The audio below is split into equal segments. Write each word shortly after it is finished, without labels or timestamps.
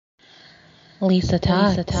Lisa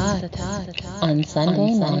Talks on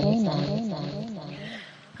Sunday night.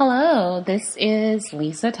 Hello, this is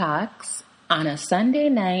Lisa Talks on a Sunday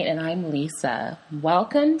night, and I'm Lisa.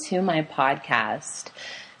 Welcome to my podcast.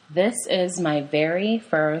 This is my very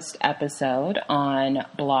first episode on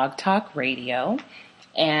Blog Talk Radio,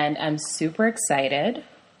 and I'm super excited.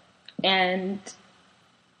 And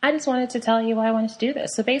I just wanted to tell you why I wanted to do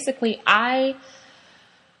this. So basically, I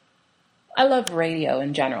love radio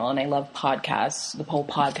in general, and I love podcasts, the whole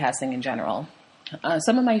podcasting in general.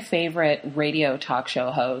 Some of my favorite radio talk show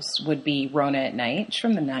hosts would be Rona at Night. She's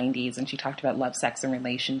from the 90s, and she talked about love, sex, and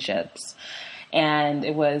relationships. And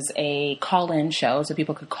it was a call-in show, so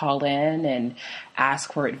people could call in and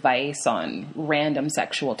ask for advice on random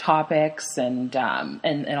sexual topics and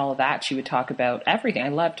all of that. She would talk about everything. I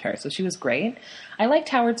loved her, so she was great. I liked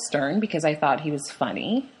Howard Stern because I thought he was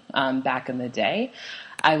funny back in the day.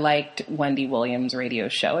 I liked Wendy Williams' radio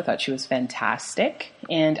show. I thought she was fantastic.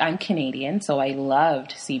 And I'm Canadian, so I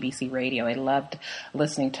loved CBC Radio. I loved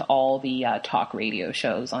listening to all the talk radio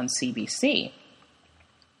shows on CBC.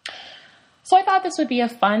 So I thought this would be a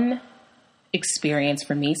fun experience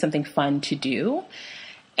for me, something fun to do,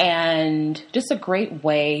 and just a great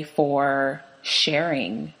way for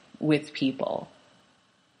sharing with people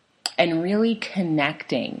and really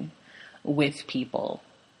connecting with people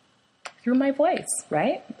through my voice,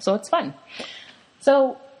 right? So it's fun.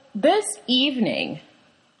 So this evening,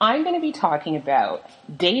 I'm going to be talking about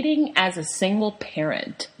dating as a single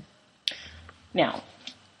parent. Now,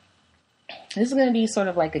 this is going to be sort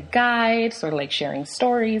of like a guide, sort of like sharing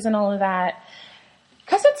stories and all of that,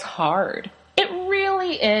 because it's hard. It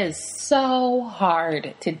really is so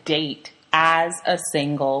hard to date as a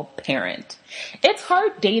single parent. It's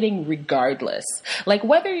hard dating regardless. Like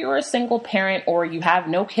whether you're a single parent or you have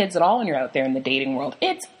no kids at all and you're out there in the dating world,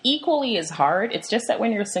 it's equally as hard. It's just that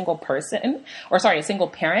when you're a single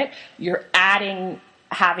parent, you're adding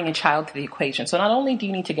having a child to the equation. So not only do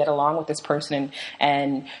you need to get along with this person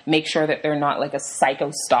and make sure that they're not like a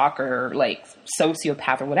psycho stalker or like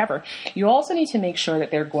sociopath or whatever, you also need to make sure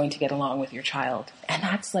that they're going to get along with your child. And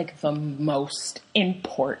that's like the most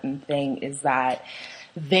important thing, is that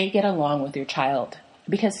they get along with your child.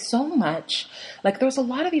 Because so much, like there's a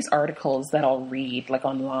lot of these articles that I'll read like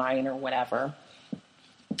online or whatever.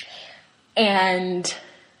 And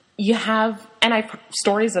you have, and I've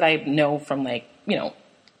stories that I know from like, you know,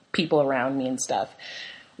 people around me and stuff,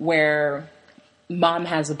 where the mom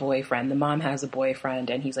has a boyfriend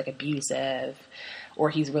and he's like abusive, or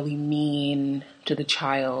he's really mean to the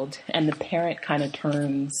child, and the parent kind of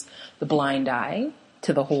turns the blind eye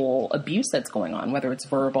to the whole abuse that's going on, whether it's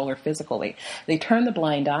verbal or physical. They turn the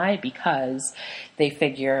blind eye because they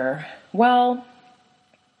figure, well,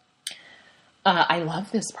 I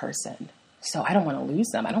love this person, so I don't want to lose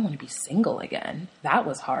them. I don't want to be single again. That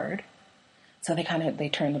was hard. So they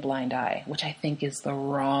turn the blind eye, which I think is the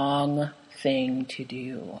wrong thing to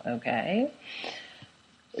do, okay?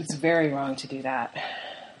 It's very wrong to do that.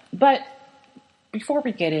 But before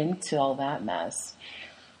we get into all that mess,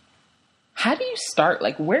 how do you start?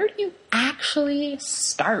 Like, where do you actually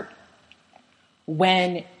start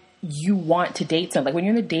when you want to date someone? Like, when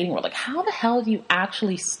you're in the dating world, like, how the hell do you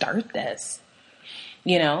actually start this?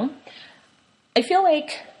 You know? I feel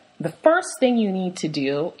like the first thing you need to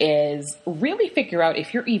do is really figure out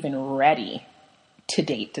if you're even ready to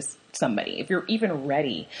date somebody, if you're even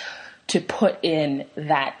ready to put in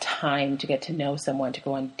that time to get to know someone, to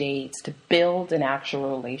go on dates, to build an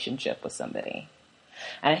actual relationship with somebody.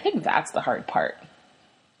 And I think that's the hard part,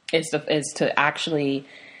 is to actually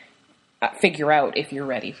figure out if you're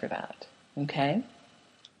ready for that, okay?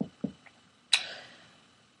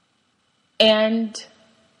 And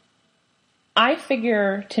I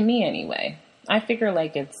figure, to me anyway,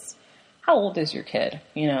 like it's, how old is your kid,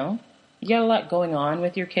 you know? You got a lot going on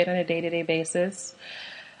with your kid on a day-to-day basis.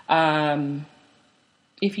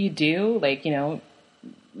 If you do, like, you know,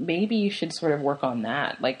 maybe you should sort of work on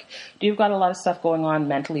that. Like, do you got a lot of stuff going on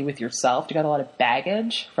mentally with yourself? Do you got a lot of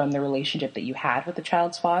baggage from the relationship that you had with the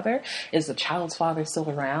child's father? Is the child's father still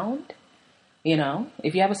around? You know,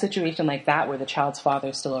 if you have a situation like that where the child's father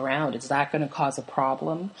is still around, is that going to cause a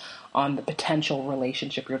problem on the potential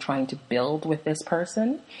relationship you're trying to build with this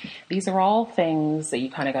person? These are all things that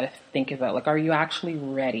you kind of got to think about. Like, are you actually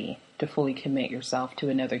ready to fully commit yourself to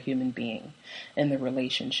another human being in the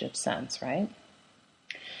relationship sense, right?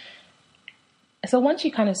 So once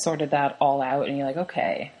you kind of sorted that all out and you're like,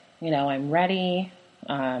 okay, you know, I'm ready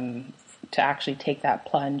to actually take that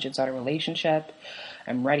plunge and start a relationship.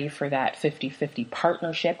 I'm ready for that 50-50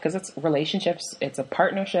 partnership, because it's relationships, it's a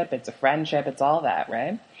partnership, it's a friendship, it's all that,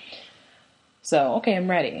 right? So, okay, I'm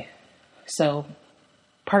ready. So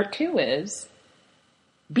part 2 is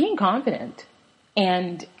being confident.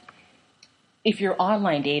 And if you're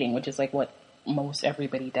online dating, which is like what most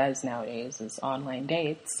everybody does nowadays is online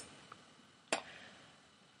dates,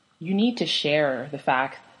 you need to share the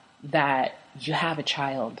fact that you have a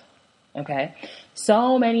child, okay?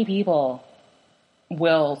 So many people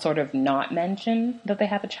will sort of not mention that they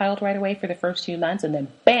have a child right away for the first few months, and then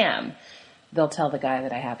bam, they'll tell the guy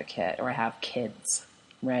that I have a kid or I have kids,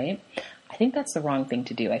 right? I think that's the wrong thing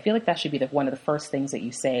to do. I feel like that should be one of the first things that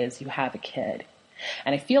you say is you have a kid.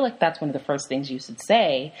 And I feel like that's one of the first things you should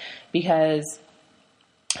say, because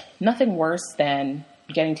nothing worse than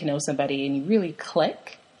getting to know somebody and you really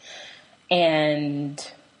click and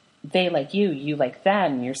they like you, you like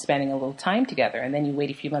them, you're spending a little time together, and then you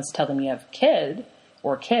wait a few months to tell them you have a kid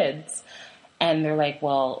or kids, and they're like,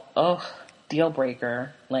 well, deal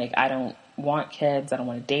breaker. Like, I don't want kids. I don't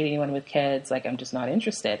want to date anyone with kids. Like, I'm just not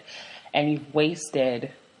interested. And you've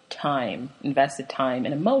wasted time, invested time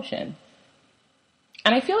and emotion.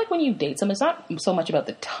 And I feel like when you date someone, it's not so much about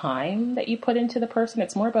the time that you put into the person.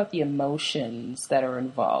 It's more about the emotions that are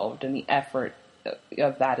involved and the effort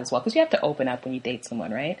of that as well. Because you have to open up when you date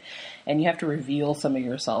someone, right? And you have to reveal some of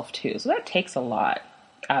yourself too. So that takes a lot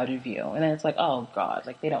out of you. And then it's like, oh God,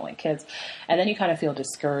 like they don't like kids. And then you kind of feel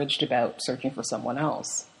discouraged about searching for someone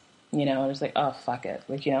else, you know, and it's like, oh, fuck it.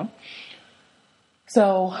 Like, you know,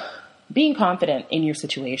 so being confident in your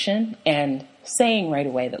situation and saying right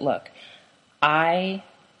away that, look, I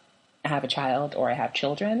have a child or I have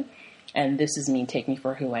children, and this is me, take me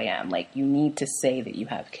for who I am. Like, you need to say that you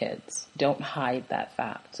have kids. Don't hide that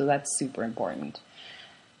fact. So that's super important.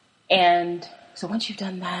 And so once you've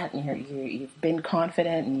done that and you've been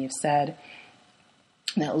confident and you've said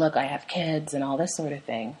that, look, I have kids and all this sort of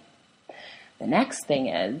thing, the next thing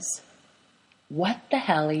is, what the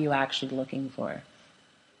hell are you actually looking for?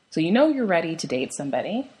 So you know you're ready to date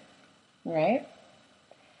somebody, right?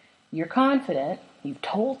 You're confident. You've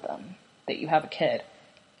told them that you have a kid.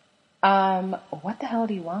 What the hell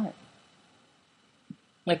do you want?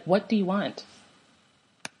 Like, what do you want?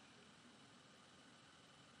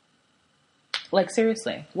 Like,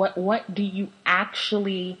 seriously, what do you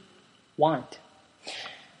actually want?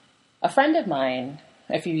 A friend of mine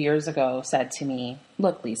a few years ago said to me,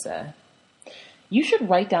 look, Lisa, you should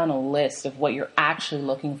write down a list of what you're actually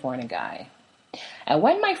looking for in a guy. And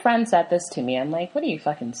when my friend said this to me, I'm like, what are you,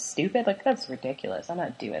 fucking stupid? Like, that's ridiculous. I'm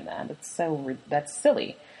not doing that. That's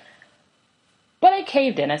silly. But I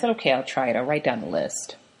caved in. I said, okay, I'll try it. I'll write down the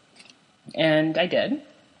list. And I did.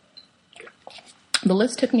 The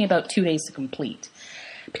list took me about 2 days to complete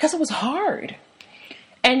because it was hard.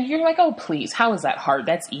 And you're like, oh, please, how is that hard?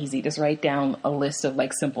 That's easy. Just write down a list of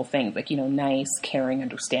like simple things, like, you know, nice, caring,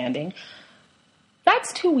 understanding.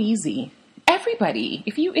 That's too easy. Everybody,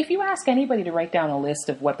 if you ask anybody to write down a list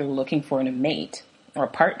of what they're looking for in a mate or a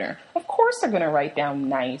partner, of course they're going to write down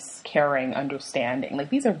nice, caring, understanding. Like,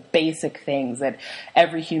 these are basic things that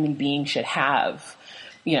every human being should have,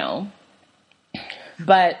 you know.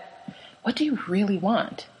 But what do you really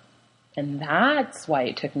want? And that's why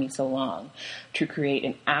it took me so long to create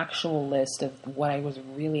an actual list of what I was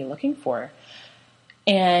really looking for.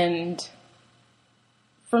 And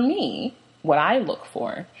for me, what I look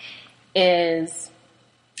for is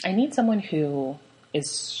I need someone who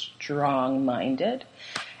is strong-minded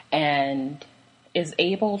and is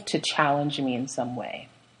able to challenge me in some way.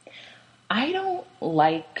 I don't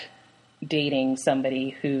like dating somebody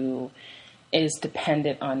who is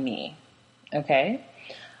dependent on me, okay?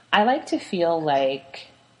 I like to feel like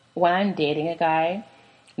when I'm dating a guy,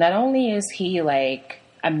 not only is he like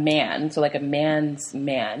a man, so like a man's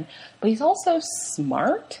man, but he's also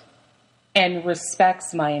smart and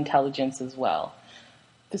respects my intelligence as well.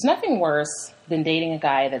 There's nothing worse than dating a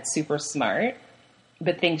guy that's super smart,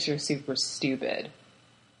 but thinks you're super stupid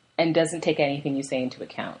and doesn't take anything you say into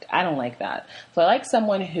account. I don't like that. So I like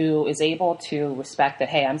someone who is able to respect that,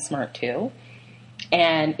 hey, I'm smart too,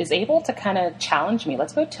 and is able to kind of challenge me.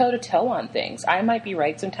 Let's go toe to toe on things. I might be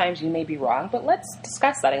right sometimes, you may be wrong, but let's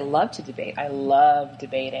discuss that. I love to debate. I love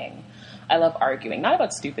debating. I love arguing, not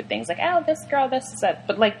about stupid things like, oh, this girl, this is that,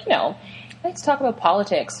 but like, you know, I like to talk about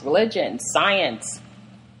politics, religion, science,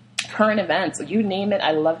 current events, you name it.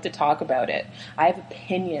 I love to talk about it. I have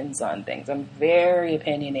opinions on things. I'm very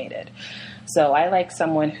opinionated. So I like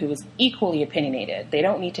someone who is equally opinionated. They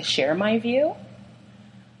don't need to share my view,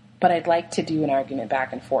 but I'd like to do an argument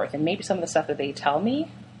back and forth. And maybe some of the stuff that they tell me,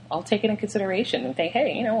 I'll take it in consideration and think,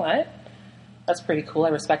 hey, you know what? That's pretty cool. I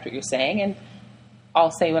respect what you're saying. And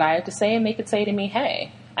I'll say what I have to say and make it say to me,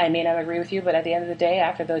 hey, I may not agree with you, but at the end of the day,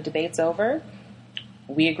 after the debate's over,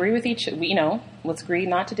 we agree with let's agree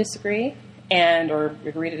not to disagree or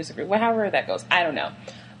agree to disagree, however that goes. I don't know.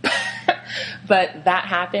 But that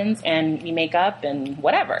happens and we make up and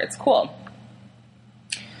whatever. It's cool.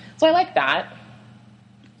 So I like that.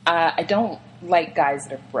 I don't like guys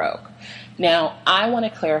that are broke. Now, I want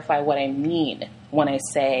to clarify what I mean when I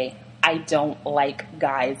say I don't like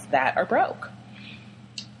guys that are broke.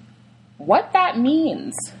 What that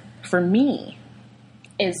means for me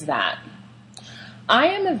is that I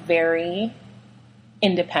am a very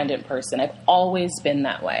independent person. I've always been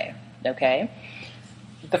that way, okay?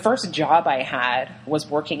 The first job I had was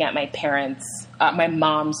working at my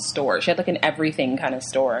mom's store. She had like an everything kind of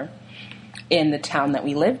store in the town that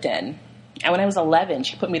we lived in. And when I was 11,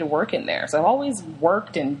 she put me to work in there. So I've always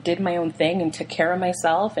worked and did my own thing and took care of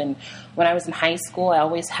myself. And when I was in high school, I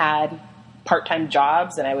always had part-time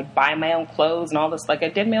jobs and I would buy my own clothes and all this. Like I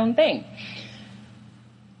did my own thing.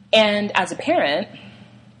 And as a parent,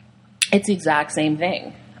 it's the exact same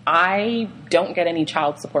thing. I don't get any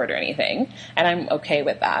child support or anything, and I'm okay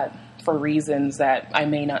with that for reasons that I'm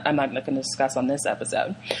not going to discuss on this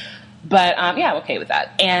episode. But yeah, I'm okay with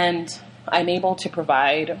that. And I'm able to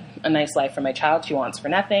provide a nice life for my child. She wants for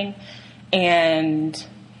nothing. And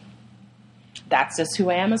that's just who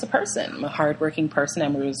I am as a person. I'm a hardworking person.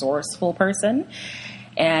 I'm a resourceful person.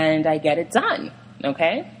 And I get it done.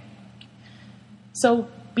 Okay? So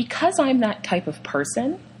because I'm that type of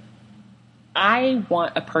person, I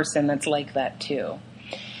want a person that's like that too.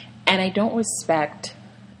 And I don't respect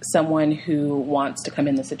someone who wants to come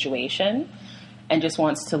in the situation and just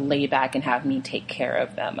wants to lay back and have me take care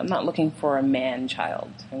of them. I'm not looking for a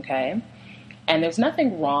man-child, okay? And there's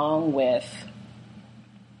nothing wrong with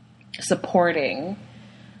supporting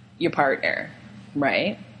your partner,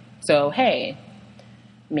 right? So, hey,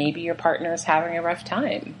 maybe your partner is having a rough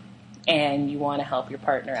time and you want to help your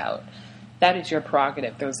partner out. That is your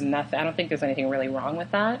prerogative. I don't think there's anything really wrong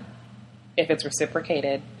with that. If it's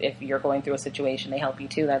reciprocated, if you're going through a situation, they help you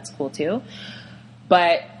too, that's cool too.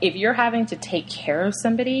 But if you're having to take care of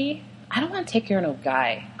somebody, I don't want to take care of no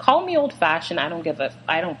guy. Call me old fashioned. I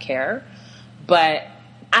don't care. But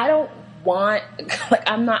I don't want,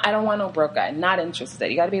 I don't want no broke guy. Not interested.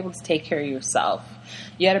 You got to be able to take care of yourself.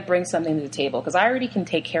 You got to bring something to the table because I already can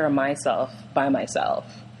take care of myself by myself.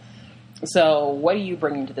 So what are you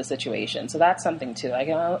bringing to the situation? So that's something too. I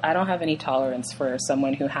don't have any tolerance for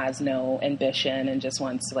someone who has no ambition and just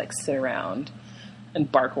wants to sit around and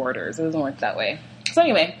bark orders. It doesn't work that way. So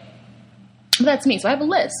anyway, that's me. So I have a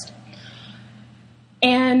list.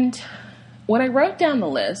 And when I wrote down the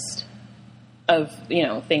list of,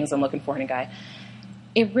 things I'm looking for in a guy,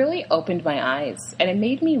 it really opened my eyes. And it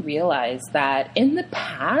made me realize that in the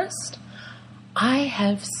past, I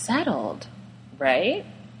have settled, right?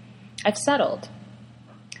 I've settled.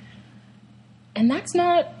 And that's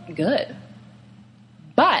not good.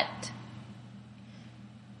 But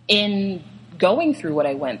in going through what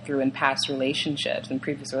I went through in past relationships and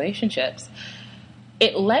previous relationships,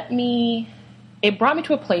 it brought me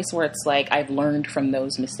to a place where it's like I've learned from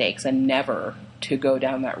those mistakes and never to go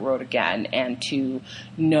down that road again and to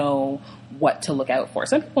know what to look out for.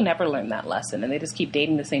 Some people never learn that lesson and they just keep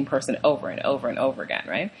dating the same person over and over and over again,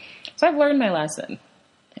 right? So I've learned my lesson.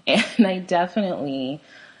 And I definitely,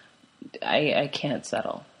 I can't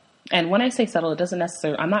settle. And when I say settle, it doesn't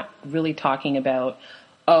necessarily, I'm not really talking about,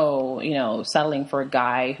 settling for a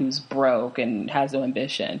guy who's broke and has no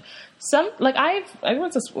ambition. Tell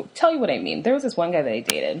you what I mean. There was this one guy that I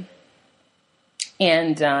dated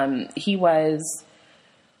and, he was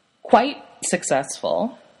quite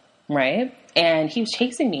successful, right? And he was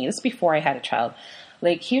chasing me. This is before I had a child.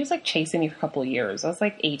 He was chasing me for a couple of years. I was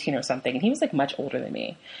 18 or something, and he was much older than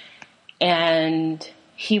me. And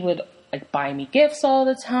he would buy me gifts all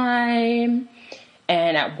the time.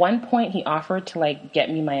 And at one point, he offered to get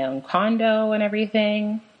me my own condo and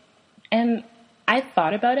everything. And I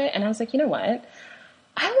thought about it, and I was like, you know what?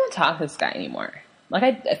 I don't want to talk to this guy anymore.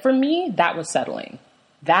 For me, that was settling.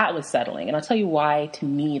 That was settling, and I'll tell you why. To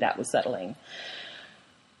me, that was settling.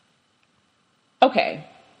 Okay.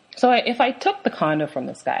 So if I took the condo from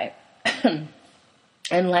this guy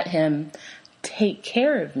and let him take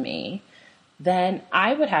care of me, then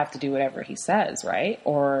I would have to do whatever he says, right?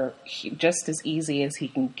 Or just as easy as he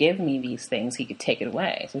can give me these things, he could take it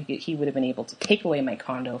away. So he would have been able to take away my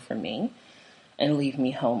condo from me and leave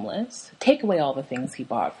me homeless, take away all the things he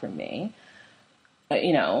bought from me, get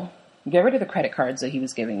rid of the credit cards that he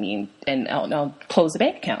was giving me and I'll close the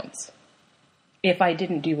bank accounts. If I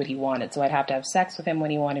didn't do what he wanted. So I'd have to have sex with him when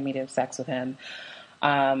he wanted me to have sex with him.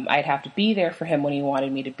 I'd have to be there for him when he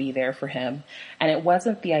wanted me to be there for him. And it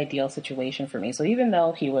wasn't the ideal situation for me. So even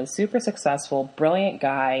though he was super successful, brilliant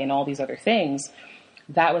guy, and all these other things,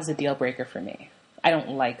 that was a deal breaker for me. I don't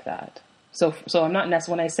like that. So I'm not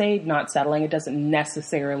when I say not settling, it doesn't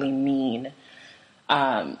necessarily mean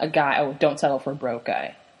a guy, oh, don't settle for a broke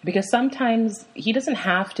guy. Because sometimes he doesn't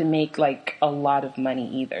have to make like a lot of money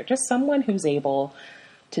either. Just someone who's able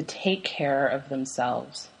to take care of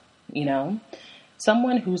themselves, you know?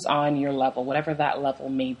 Someone who's on your level, whatever that level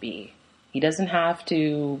may be. He doesn't have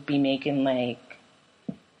to be making like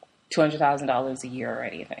 $200,000 a year or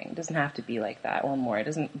anything. It doesn't have to be like that or more.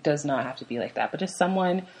 It does not have to be like that. But just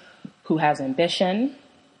someone who has ambition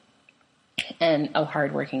and a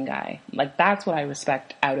hardworking guy. Like that's what I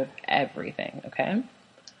respect out of everything. Okay.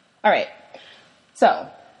 All right. So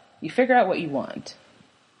you figure out what you want.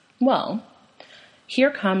 Well,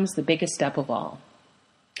 here comes the biggest step of all.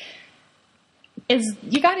 Is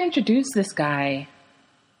you got to introduce this guy,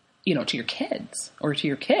 you know, to your kids or to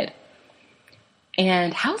your kid.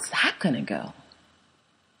 And how's that going to go?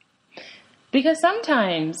 Because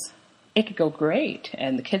sometimes it could go great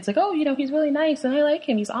and the kid's like, oh, you know, he's really nice and I like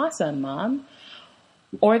him. He's awesome, Mom.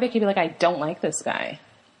 Or they could be like, I don't like this guy.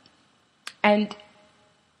 And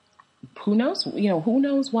who knows, who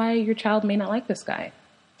knows why your child may not like this guy?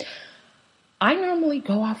 I normally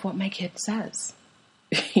go off what my kid says.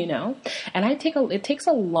 And it takes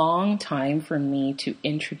a long time for me to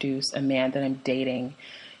introduce a man that I'm dating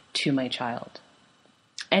to my child.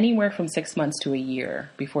 Anywhere from 6 months to a year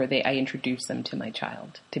before I introduce them to my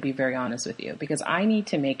child, to be very honest with you, because I need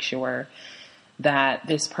to make sure that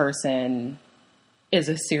this person is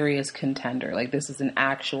a serious contender. Like this is an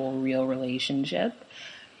actual real relationship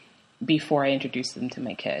before I introduce them to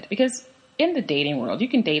my kid. Because in the dating world, you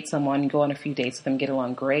can date someone, go on a few dates with them, get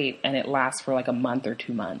along great, and it lasts for like a month or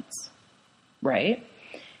 2 months, right?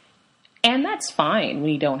 And that's fine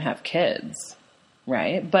when you don't have kids,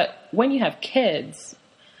 right? But when you have kids,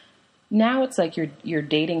 now it's like you're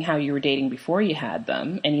dating how you were dating before you had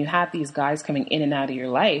them, and you have these guys coming in and out of your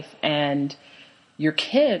life, and your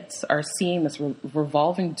kids are seeing this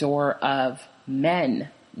revolving door of men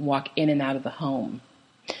walk in and out of the home.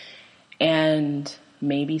 And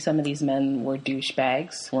maybe some of these men were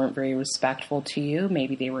douchebags, weren't very respectful to you.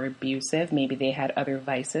 Maybe they were abusive. Maybe they had other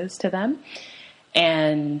vices to them.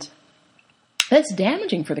 And that's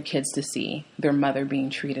damaging for the kids to see their mother being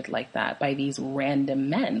treated like that by these random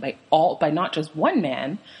men, by not just one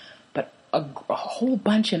man, but a whole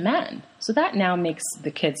bunch of men. So that now makes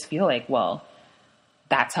the kids feel like, well,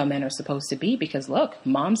 that's how men are supposed to be because look,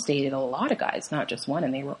 Mom's dated a lot of guys, not just one,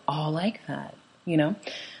 and they were all like that,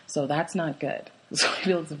 So that's not good. So I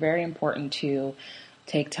feel it's very important to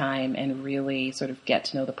take time and really sort of get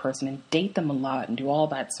to know the person and date them a lot and do all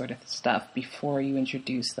that sort of stuff before you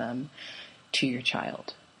introduce them to your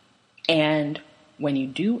child. And when you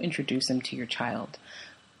do introduce them to your child,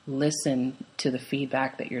 listen to the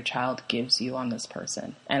feedback that your child gives you on this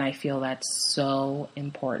person. And I feel that's so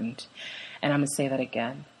important. And I'm going to say that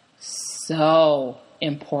again. So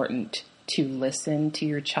important to listen to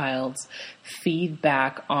your child's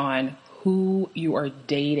feedback on who you are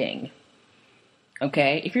dating.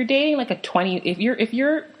 Okay? If you're dating like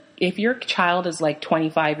if your child is like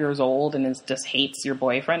 25 years old and just hates your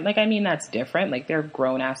boyfriend, that's different. Like they're a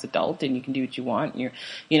grown ass adult and you can do what you want.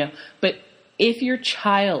 But if your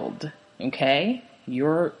child, okay,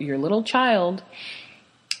 your little child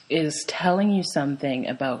is telling you something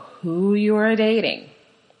about who you are dating,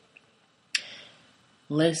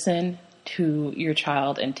 listen to your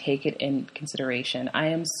child and take it in consideration. I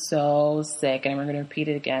am so sick, and I'm going to repeat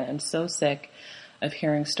it again. I'm so sick of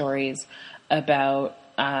hearing stories about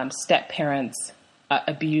step-parents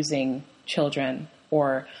abusing children,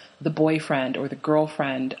 or the boyfriend or the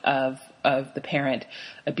girlfriend of the parent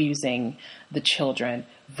abusing the children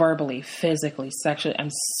verbally, physically, sexually.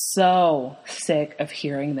 I'm so sick of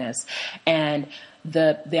hearing this. And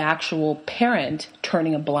the actual parent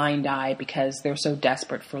turning a blind eye because they're so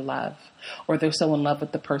desperate for love, or they're so in love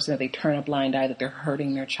with the person that they turn a blind eye that they're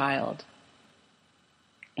hurting their child.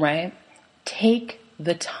 Right? Take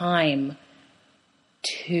the time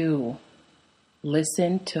to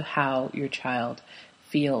listen to how your child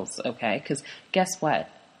feels, okay? Because guess what?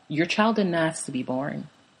 Your child didn't ask to be born,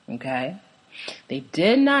 okay? They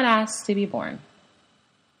did not ask to be born.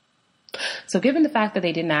 So given the fact that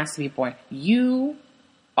they didn't ask to be born, you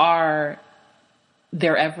are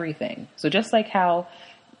their everything. So just like how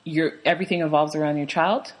everything evolves around your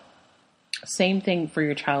child, same thing for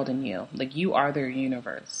your child and you. Like you are their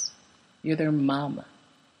universe. You're their mom.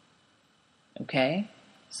 Okay?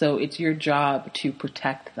 So it's your job to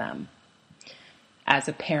protect them. As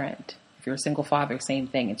a parent, if you're a single father, same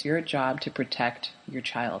thing. It's your job to protect your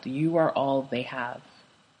child. You are all they have.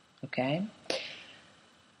 Okay?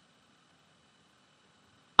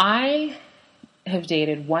 I have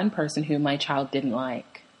dated one person who my child didn't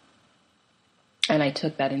like, and I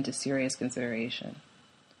took that into serious consideration.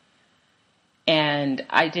 And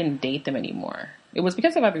I didn't date them anymore. It was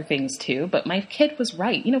because of other things too, but my kid was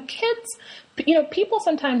right. Kids, people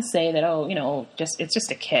sometimes say that, it's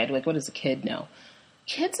just a kid. Like, what does a kid know?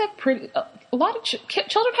 Kids have a lot of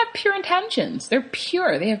children have pure intentions. They're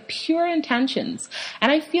pure. They have pure intentions.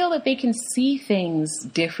 And I feel that they can see things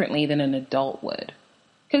differently than an adult would.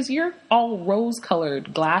 Because you're all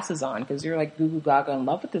rose-colored glasses on because you're like goo goo gaga in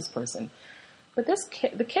love with this person. But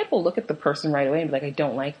the kid will look at the person right away and be like, I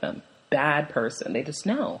don't like them. Bad person. They just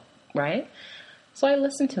know, right? So I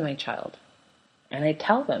listen to my child and I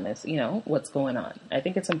tell them what's going on. I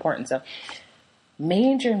think it's important. So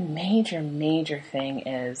major thing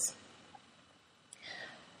is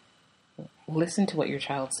listen to what your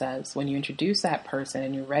child says. When you introduce that person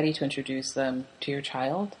and you're ready to introduce them to your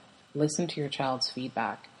child, listen to your child's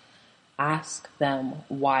feedback. Ask them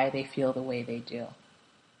why they feel the way they do.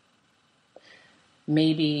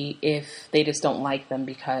 Maybe if they just don't like them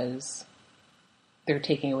because they're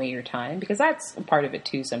taking away your time, because that's a part of it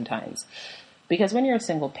too sometimes. Because when you're a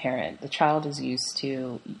single parent, the child is used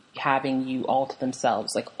to having you all to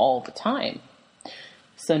themselves, like all the time.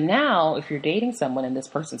 So now if you're dating someone and this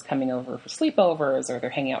person's coming over for sleepovers or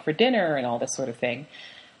they're hanging out for dinner and all this sort of thing,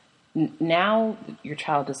 now your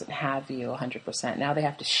child doesn't have you 100%. Now they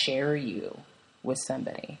have to share you with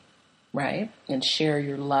somebody, right? And share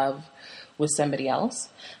your love with somebody else.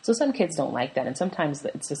 So some kids don't like that. And sometimes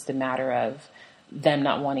it's just a matter of them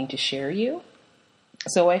not wanting to share you.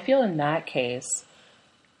 So I feel in that case,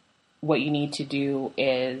 what you need to do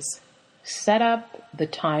is set up the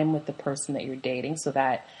time with the person that you're dating so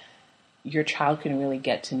that your child can really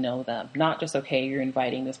get to know them. Not just, okay, you're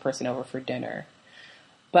inviting this person over for dinner,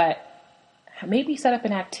 but maybe set up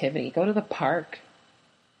an activity. Go to the park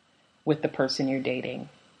with the person you're dating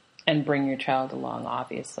and bring your child along,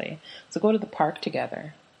 obviously. So go to the park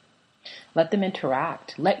together. Let them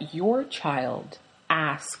interact. Let your child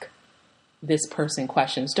ask this person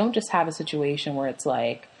questions. Don't just have a situation where it's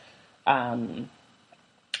like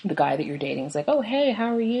the guy that you're dating is like, oh, hey,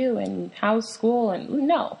 how are you? And how's school? And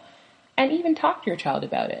no. And even talk to your child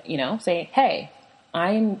about it, say, hey,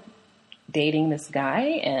 I'm dating this guy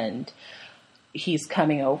and he's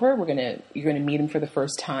coming over. You're going to meet him for the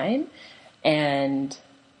first time and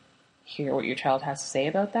hear what your child has to say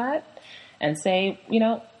about that and say,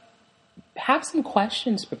 have some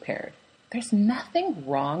questions prepared. There's nothing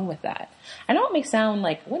wrong with that. I know it may sound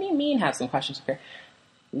like, what do you mean have some questions prepared?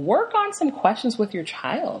 Work on some questions with your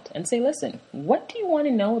child and say, listen, what do you want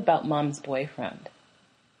to know about mom's boyfriend?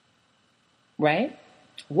 Right?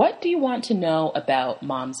 What do you want to know about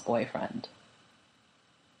mom's boyfriend?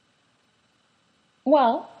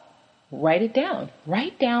 Well, write it down.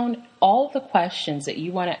 Write down all the questions that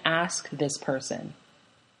you want to ask this person.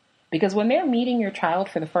 Because when they're meeting your child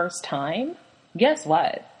for the first time, guess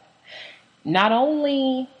what? Not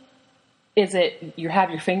only is it you have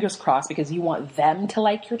your fingers crossed because you want them to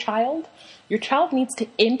like your child needs to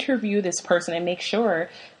interview this person and make sure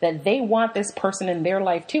that they want this person in their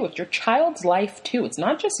life too. It's your child's life too. It's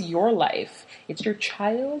not just your life. It's your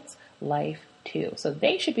child's life too. So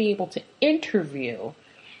they should be able to interview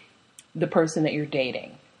the person that you're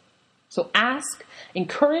dating. So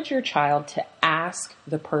encourage your child to ask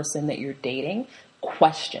the person that you're dating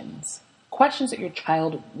questions that your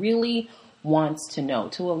child really wants to know,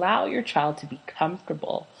 to allow your child to be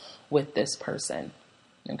comfortable with this person.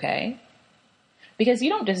 Okay? Because you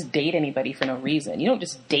don't just date anybody for no reason. You don't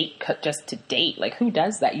just date just to date. Like, who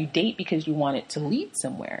does that? You date because you want it to lead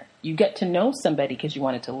somewhere. You get to know somebody because you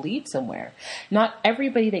want it to lead somewhere. Not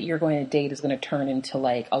everybody that you're going to date is going to turn into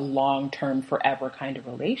like a long-term, forever kind of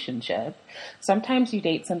relationship. Sometimes you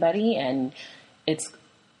date somebody and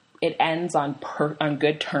it ends on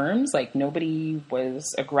good terms. Like, nobody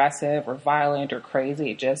was aggressive or violent or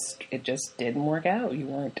crazy. It just didn't work out. You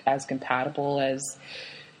weren't as compatible as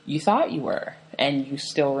you thought you were, and you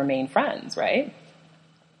still remain friends, right?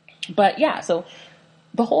 But yeah, so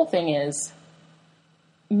the whole thing is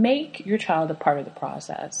make your child a part of the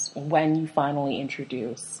process when you finally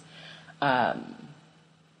introduce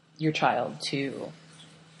your child to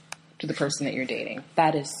the person that you're dating.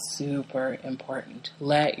 That is super important.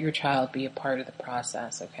 Let your child be a part of the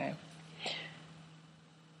process, okay?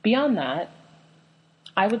 Beyond that,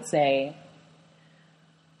 I would say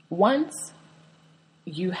once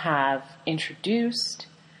you have introduced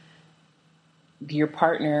your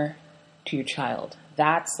partner to your child,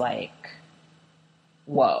 that's like,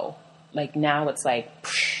 whoa. Like now it's like,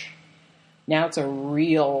 psh, now it's a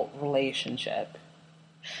real relationship.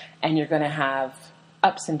 And you're going to have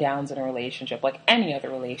ups and downs in a relationship, like any other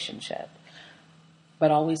relationship.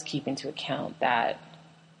 But always keep into account that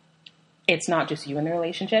it's not just you in the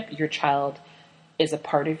relationship. Your child is a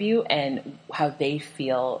part of you, and how they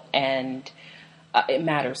feel, and it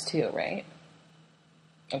matters too, right?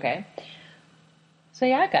 Okay. So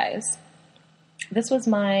yeah, guys, this was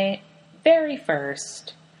my very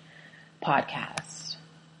first podcast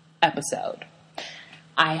episode.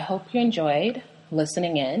 I hope you enjoyed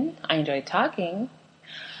listening in. I enjoyed talking.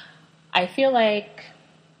 I feel like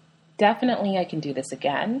definitely I can do this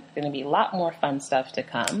again. There's going to be a lot more fun stuff to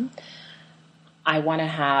come. I want to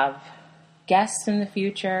have guests in the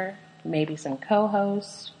future, maybe some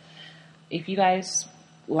co-hosts. If you guys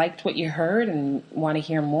liked what you heard and want to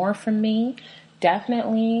hear more from me,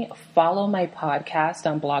 definitely follow my podcast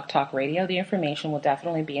on Blog Talk Radio. The information will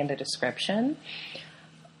definitely be in the description.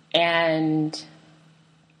 And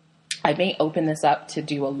I may open this up to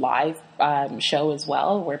do a live show as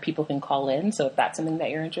well, where people can call in. So if that's something that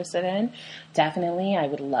you're interested in, definitely I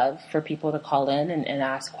would love for people to call in and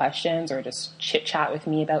ask questions or just chit chat with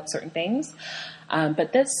me about certain things.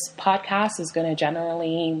 But this podcast is going to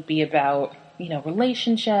generally be about,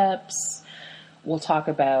 relationships. We'll talk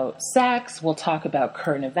about sex. We'll talk about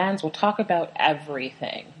current events. We'll talk about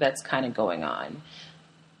everything that's kind of going on.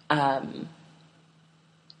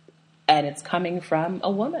 And it's coming from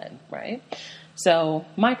a woman, right? So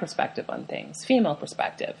my perspective on things, female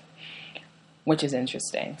perspective, which is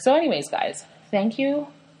interesting. So anyways, guys, thank you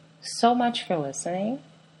so much for listening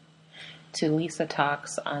to Lisa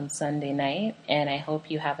Talks on Sunday night. And I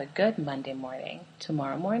hope you have a good Monday morning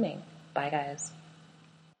tomorrow morning. Bye, guys.